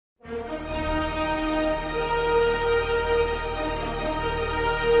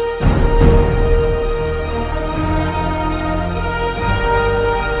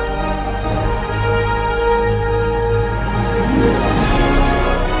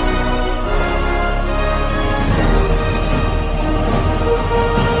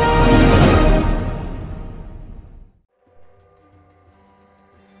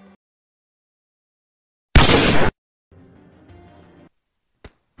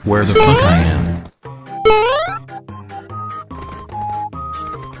Where the fuck I am?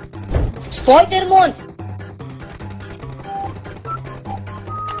 Spider-Man!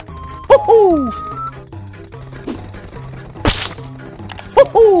 Woohoo!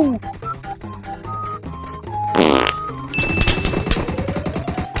 Woohoo!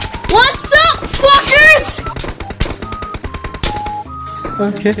 What's up, fuckers?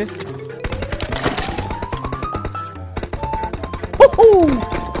 Okay. Woohoo!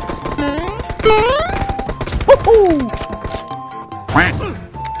 Woohoo!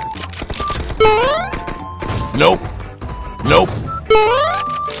 Nope. Nope.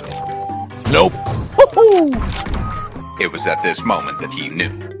 Nope. Woohoo! It was at this moment that he knew.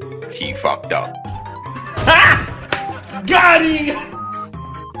 He fucked up. Ha! Got him!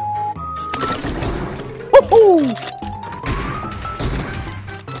 Woohoo!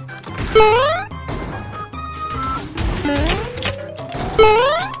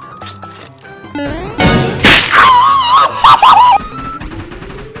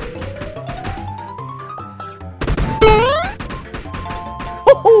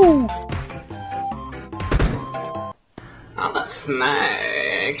 Woohoo! I'm a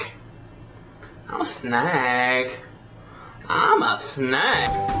snake. I'm a snake. I'm a snake.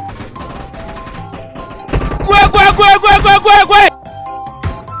 Quick!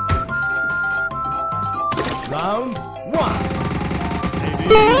 Round one.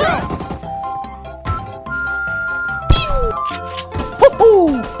 Maybe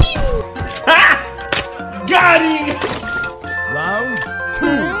Woohoo! Ha! Got him! round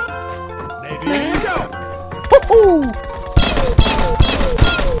two. Maybe go. Woohoo!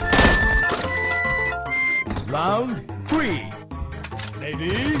 Round three. Maybe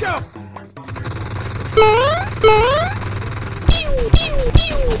go.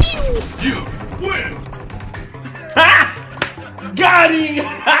 You win! Ha! Got him!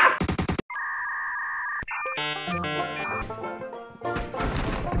 Ha!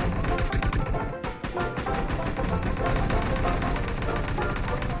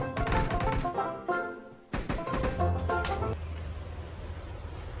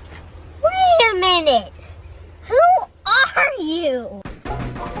 Wait a minute! Who are you?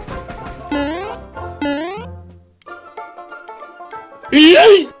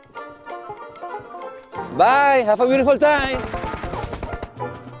 Bye, have a beautiful time.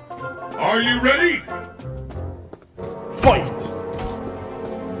 Are you ready? Fight!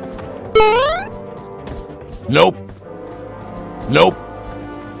 Nope. Nope.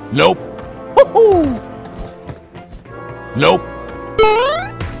 Nope. Woohoo! Nope.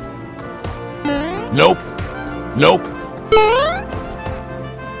 Nope. Nope.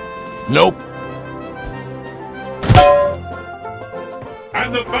 Nope.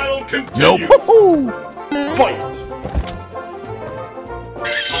 And the battle continues. Nope. Woohoo! Fight!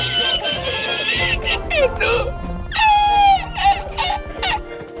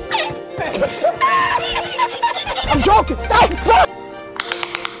 I'm joking! Stop!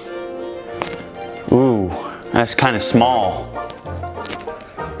 Ooh, that's kind of small.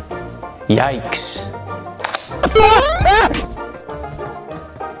 Yikes.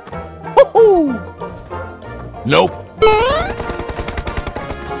 Woohoo! Nope.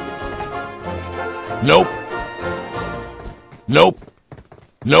 Nope. Nope.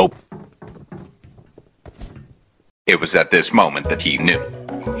 Nope. It was at this moment that he knew.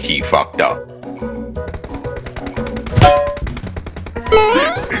 He fucked up.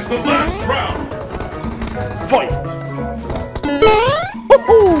 This is the last round. Fight!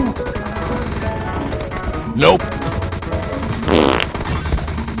 Woohoo! Nope.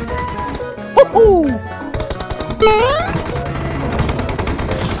 Woohoo!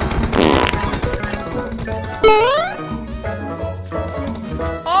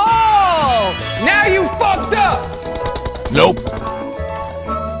 Oh! Now you fucked up! Nope.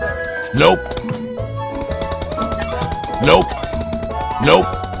 Nope. Nope. Nope.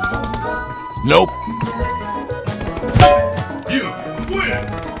 Nope. You win!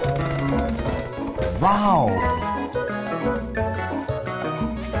 Wow.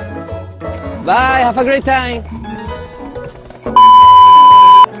 Bye, have a great time.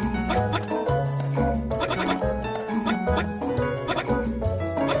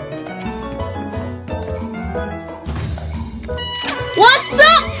 What's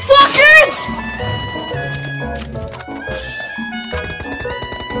up, fuckers?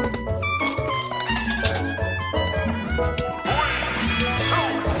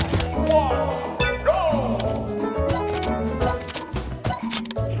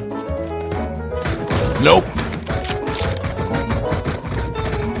 Nope.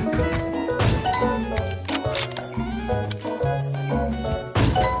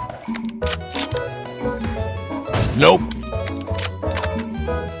 Nope.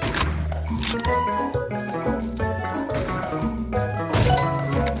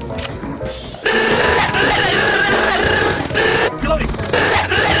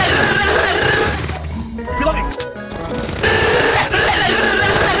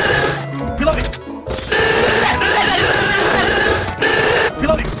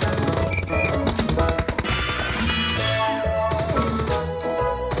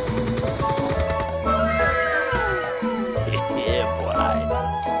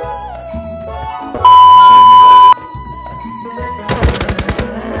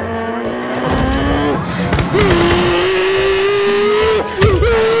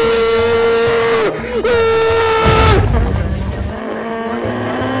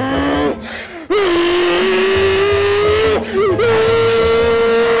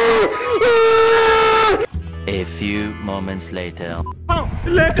 A few moments later.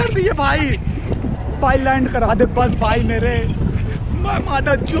 लेकर दिए भाई भाई land करा दे बस भाई मेरे मैं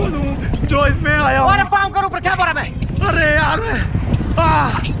माता चोद हूँ जो इसमें आया हूँ। अरे पाँव करो ऊपर क्या बोला मैं? अरे यार मैं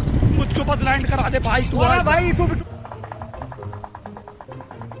मुझको बस लैंड करा दे भाई तू। भाई तू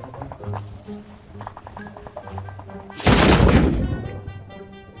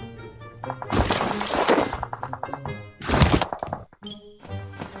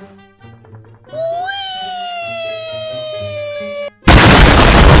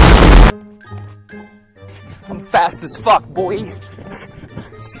I'm fast as fuck, boy.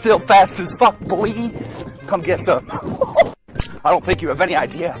 Still fast as fuck, boy. Come get some. I don't think you have any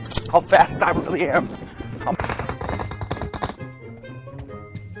idea how fast I really am.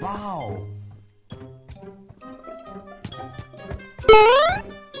 Wow.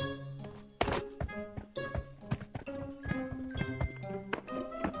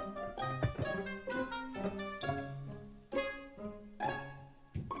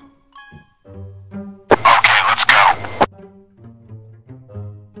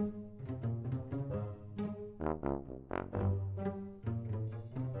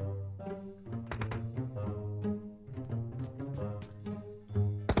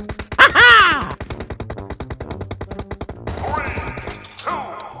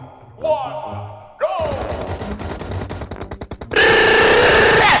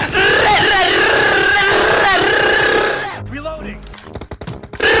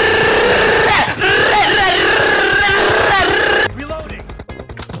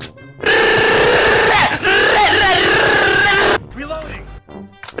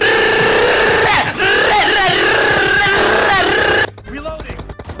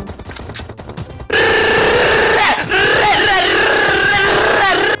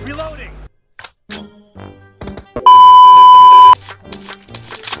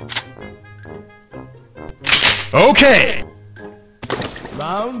 Okay.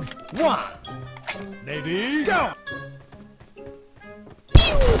 Round one. Lady, go.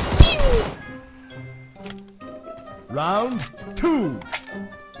 Round two.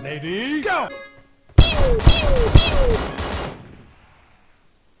 Lady, go.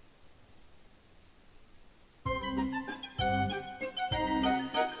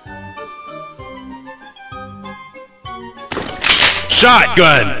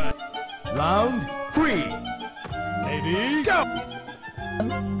 Shotgun. Round three. Lady, go.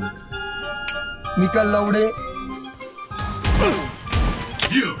 निकल लौड़े